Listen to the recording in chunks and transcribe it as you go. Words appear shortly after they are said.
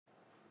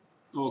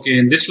Okay,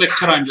 in this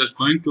lecture, I'm just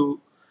going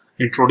to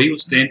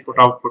introduce the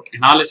input-output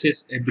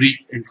analysis, a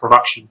brief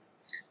introduction.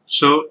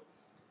 So,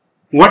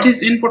 what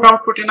is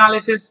input-output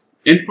analysis?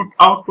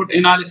 Input-output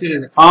analysis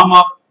is a form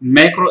of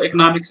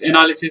macroeconomics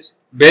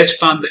analysis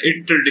based on the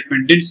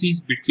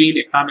interdependencies between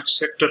economic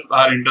sectors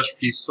or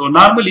industries. So,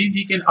 normally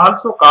we can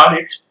also call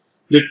it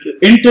the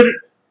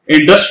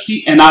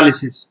inter-industry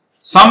analysis.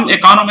 Some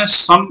economists,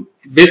 some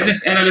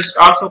business analysts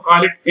also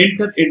call it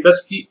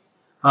inter-industry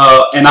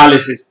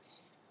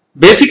analysis.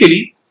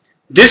 Basically,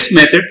 this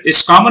method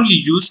is commonly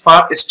used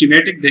for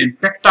estimating the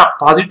impact of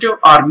positive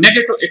or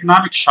negative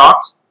economic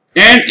shocks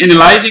and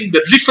analyzing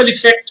the ripple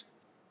effect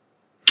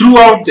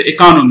throughout the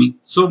economy.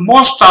 So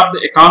most of the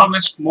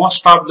economists,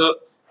 most of the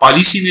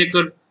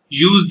policymakers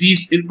use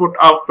these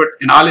input-output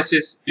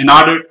analysis in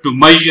order to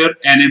measure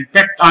an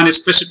impact on a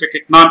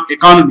specific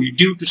economy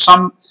due to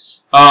some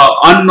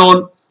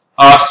unknown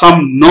or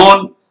some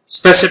known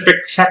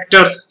specific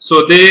factors.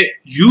 So they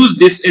use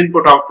this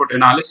input-output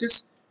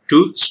analysis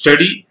to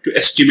study, to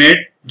estimate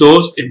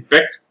those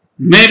impact.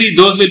 Maybe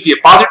those will be a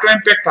positive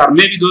impact, or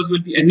maybe those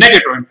will be a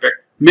negative impact.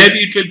 Maybe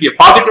it will be a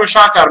positive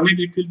shock, or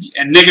maybe it will be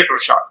a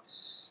negative shock.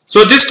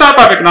 So this type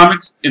of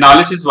economics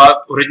analysis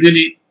was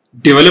originally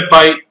developed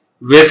by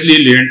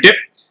Wesley Leontief.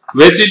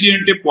 Wesley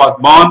Leontief was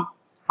born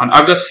on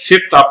August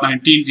 5th of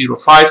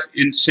 1905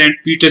 in St.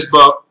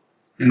 Petersburg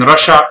in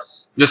Russia,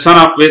 the son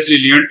of Wesley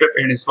Leontief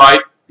and his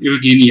wife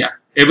Eugenia.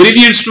 A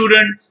brilliant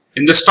student.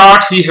 In the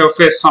start, he have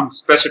faced some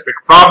specific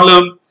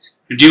problem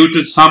due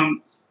to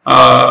some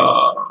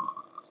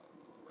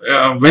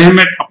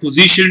vehement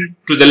opposition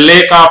to the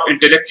lack of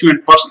intellectual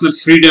and personal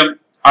freedom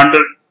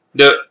under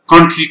the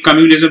country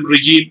communism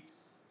regime.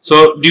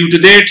 So due to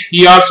that,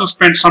 he also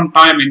spent some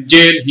time in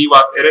jail. He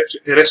was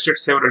arrested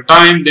several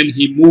times. Then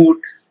he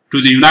moved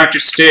to the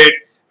United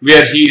States,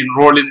 where he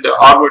enrolled in the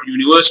Harvard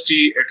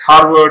University. At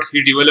Harvard,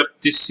 he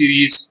developed this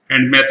series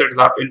and methods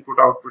of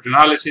input-output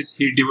analysis.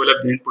 He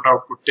developed the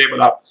input-output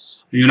table of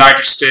the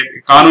United States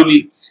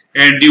economy.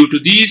 And due to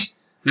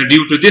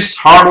this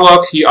hard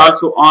work, he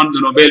also earned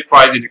the Nobel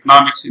Prize in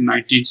Economics in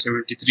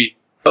 1973.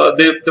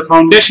 The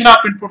foundation of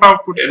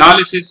input-output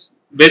analysis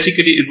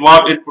basically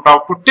involve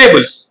input-output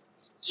tables.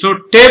 So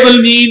table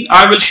mean,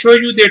 I will show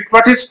you that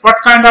what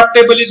kind of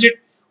table is it,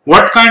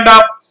 what kind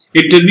of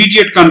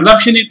intermediate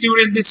consumption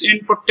included in this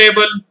input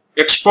table,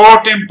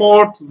 export,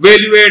 import,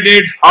 value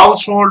added,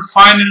 household,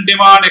 final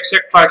demand,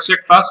 etc.,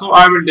 etc. So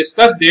I will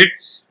discuss that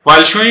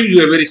while showing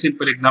you a very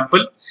simple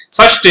example.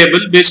 Such table,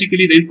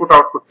 basically the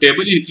input-output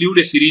table, include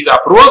a series of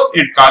rows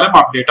and column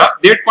of data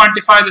that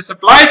quantifies the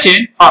supply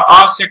chain for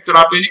all sectors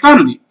of an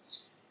economy.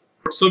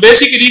 So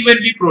basically, when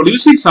we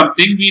producing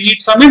something, we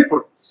need some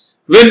input.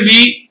 When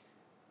we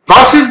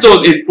process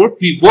those input,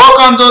 we work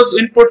on those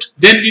input,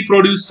 then we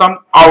produce some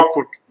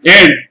output.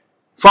 And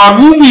for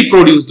whom we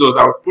produce those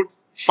output?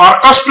 For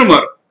customer,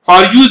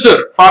 for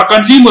user, for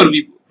consumer,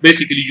 we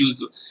basically use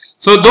those.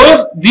 So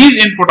these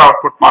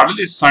input-output model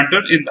is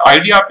centered in the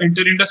idea of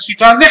inter-industry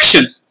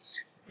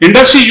transactions.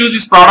 Industry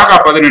uses product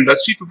of other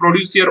industry to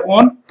produce their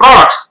own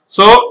products.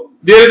 So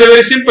there is a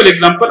very simple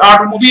example,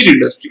 automobile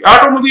industry.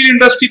 Automobile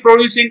industry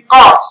producing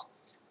cars,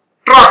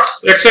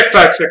 trucks,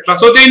 etc., etc.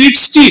 So they need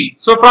steel.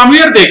 So from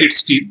where they get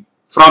steel?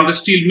 From the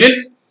steel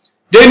mills.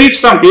 They need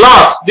some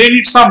glass, they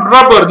need some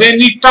rubber, they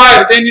need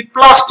tire, they need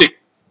plastic,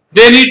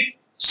 they need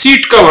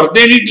seat covers,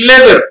 they need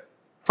leather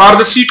for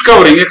the seat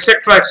covering,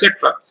 etc.,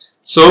 etc.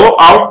 So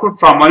output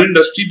from one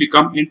industry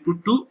become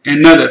input to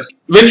another.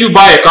 When you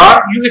buy a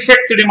car, you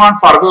affect the demand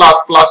for glass,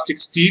 plastic,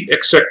 steel,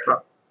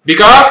 etc.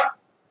 Because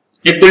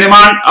if the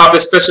demand of a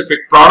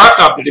specific product,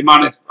 of the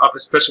demand of a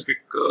specific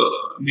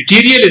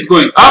material is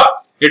going up,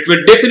 it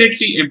will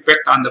definitely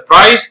impact on the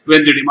price.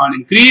 When the demand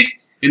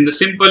increase, in the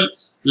simple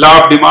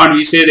law of demand,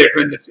 we say that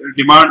when the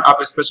demand of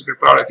a specific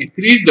product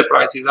increase, the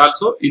price is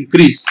also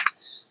increase.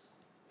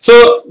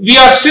 So we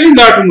are still in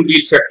the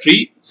automobile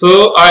factory.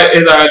 So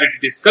as I already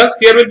discussed,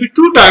 there will be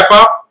two type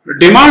of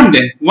demand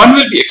then. One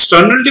will be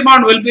external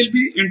demand, one will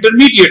be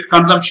intermediate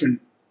consumption.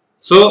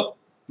 So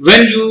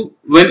when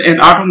an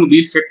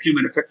automobile factory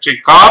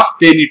manufacturing cars,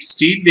 they need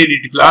steel, they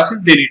need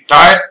glasses, they need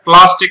tires,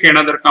 plastic and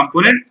other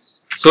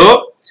components.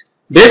 So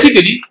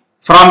basically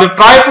from the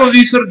tire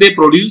producer,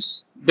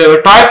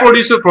 the tire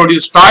producer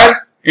produce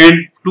tires, and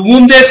to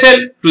whom they sell?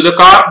 To the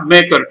car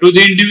maker, to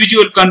the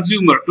individual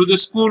consumer, to the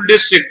school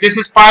district. This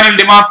is final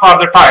demand for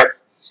the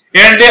tires.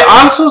 And they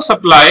also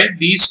supply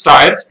these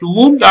tires to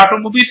whom? The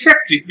automobile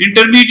factory,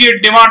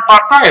 intermediate demand for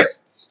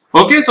tires.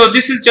 Okay, so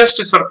this is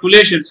just a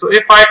circulation. So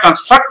if I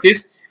construct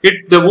this,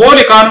 the whole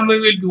economy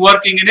will be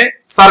working in a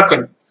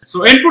circle.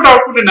 So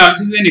input-output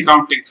analysis is an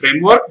accounting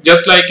framework.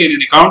 Just like in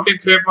an accounting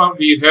framework,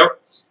 we have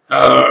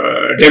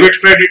debit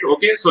credit.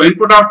 Okay, so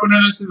input-output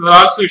analysis will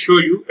also show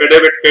you a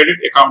debit credit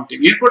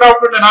accounting.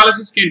 Input-output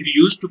analysis can be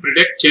used to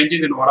predict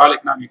changes in overall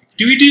economic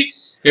activity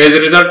as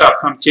a result of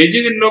some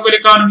changes in local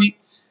economy.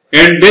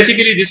 And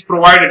basically this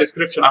provides a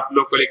description of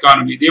local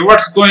economy.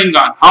 What's going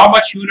on, how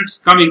much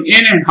units coming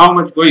in and how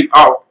much going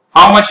out,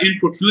 how much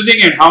input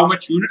using and how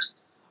much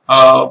units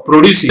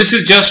producing. This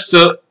is just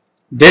the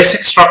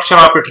basic structure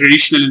of a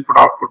traditional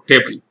input-output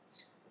table.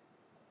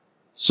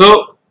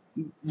 So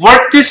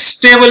what this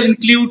table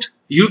include?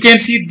 You can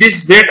see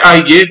this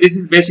Zij, this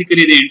is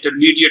basically the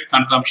intermediate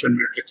consumption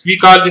matrix. We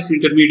call this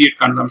intermediate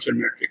consumption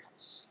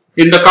matrix.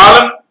 In the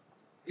column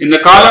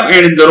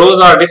and in the rows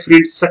are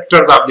different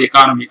sectors of the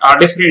economy, are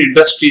different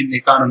industries in the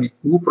economy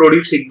who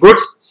producing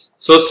goods.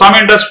 So some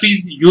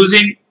industries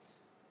using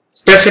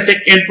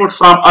specific input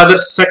from other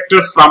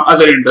sectors, from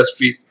other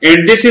industries,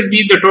 and this is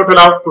been the total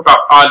output of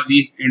all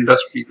these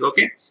industries.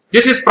 Okay,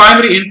 this is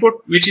primary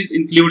input, which is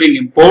including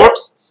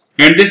imports,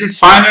 and this is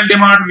final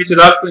demand, which is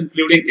also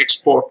including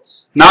export.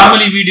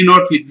 Normally we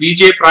denote with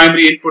Vj.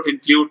 Primary input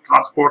include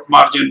transport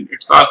margin,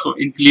 it's also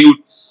include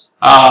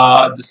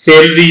the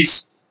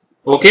salaries.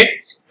 Okay,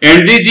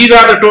 and these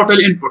are the total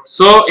inputs.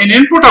 So in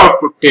input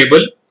output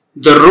table,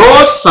 the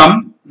row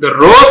sum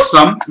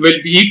will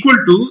be equal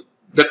to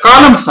the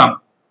column sum.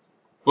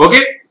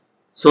 Okay,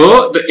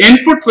 so the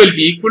input will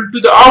be equal to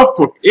the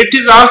output. It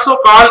is also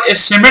called a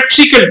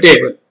symmetrical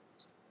table.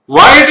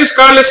 Why it is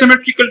called a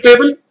symmetrical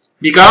table?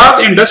 Because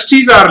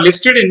industries are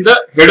listed in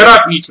the header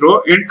of each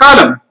row and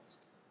column.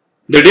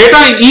 The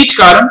data in each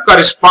column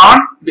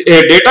correspond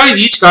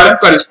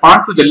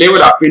to the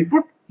level of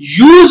input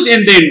used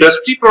in the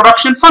industry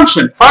production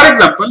function. For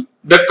example,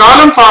 the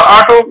column for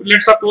auto,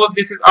 let's suppose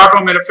this is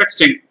auto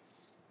manufacturing,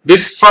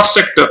 this first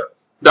sector,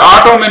 the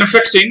auto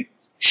manufacturing,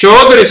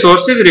 show the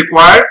resources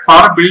required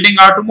for building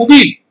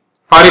automobile.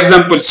 For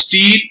example,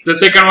 steel, the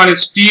second one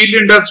is steel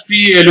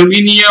industry,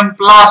 aluminium,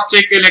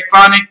 plastic,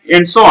 electronic,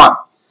 and so on.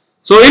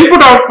 So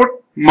input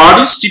output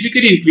models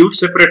typically include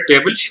separate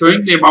tables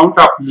showing the amount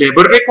of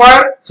labor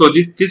required. So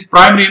this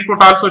primary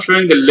input also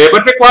showing the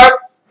labor required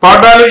per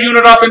dollar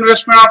unit of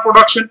investment or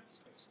production.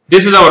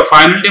 This is our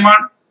final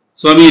demand.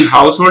 So I mean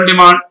household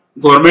demand,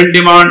 government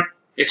demand,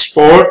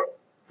 export.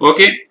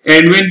 Okay,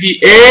 and when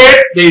we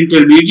add the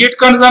intermediate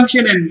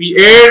consumption and we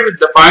add with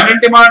the final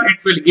demand,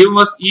 it will give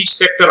us each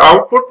sector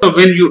output. So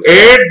when you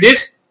add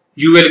this,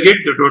 you will get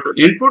the total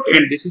input,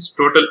 and this is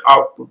total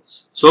output.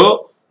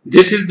 So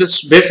this is the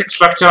basic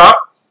structure of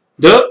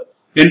the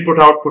input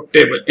output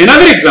table.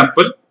 Another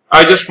example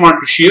I just want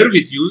to share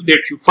with you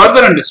that you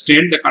further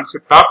understand the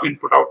concept of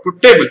input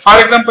output table. For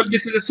example,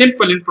 this is a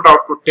simple input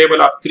output table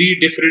of three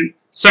different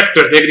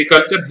sectors: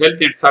 agriculture,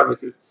 health, and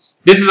services.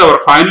 This is our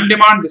final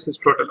demand, this is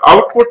total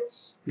output,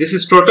 this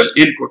is total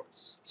input.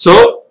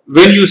 So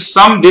when you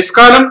sum this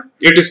column,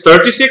 it is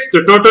 36,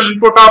 the total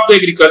input of the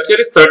agriculture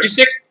is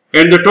 36,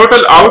 and the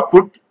total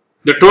output,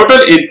 the total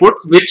input,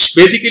 which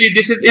basically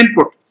this is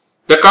input,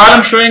 the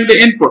column showing the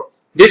input,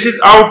 this is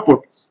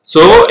output.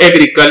 So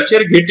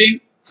agriculture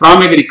getting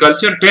from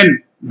agriculture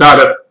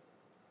 $10.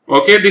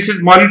 Okay, this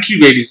is monetary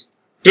values,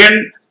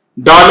 $10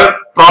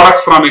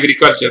 products from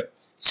agriculture,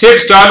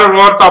 $6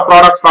 worth of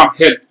product from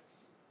health,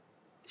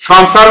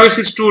 from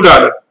services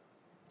 $2.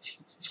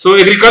 So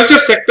agriculture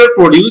sector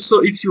produce.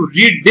 So if you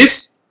read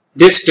this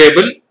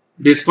table,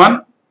 this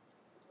one,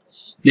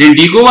 the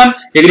indigo one,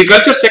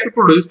 agriculture sector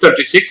produce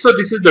 36. So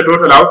this is the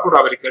total output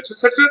of agriculture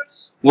sector.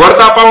 Worth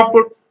of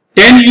output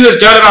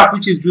 $10 of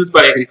which is used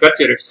by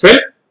agriculture itself.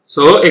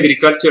 So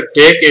agriculture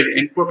take as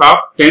input of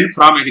 10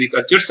 from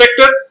agriculture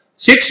sector,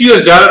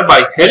 $6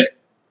 by health,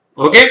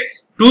 okay,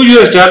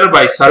 $2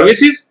 by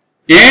services,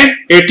 and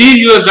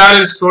 $18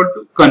 is sold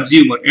to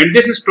consumer, and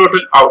this is total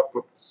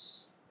output.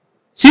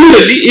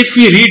 Similarly, if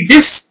we read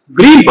this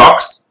green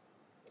box,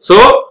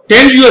 so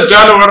 $10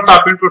 worth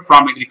of input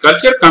from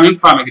agriculture, coming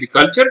from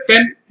agriculture,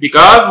 10,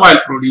 because while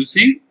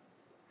producing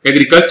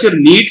agriculture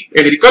need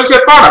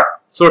agriculture product.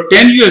 So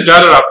 $10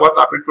 worth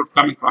of input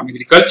coming from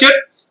agriculture,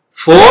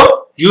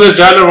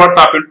 $4 worth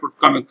of input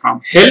coming from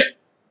health,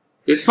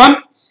 this one,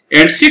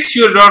 and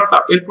 $6 worth of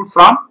input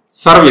from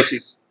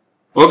services.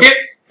 Okay,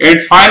 and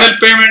final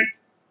payment,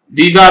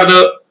 these are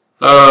the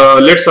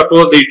let's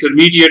suppose the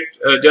intermediate,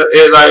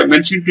 as I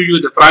mentioned to you,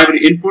 the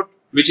primary input,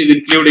 which is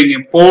including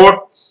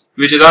import,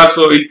 which is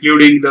also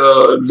including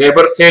the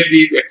labor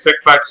salaries, etc.,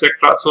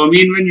 etc. So I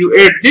mean, when you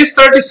add this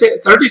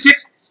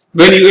 36,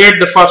 when you add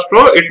the first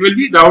row, it will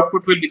be, the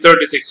output will be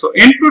 36. So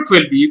input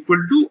will be equal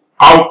to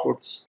output.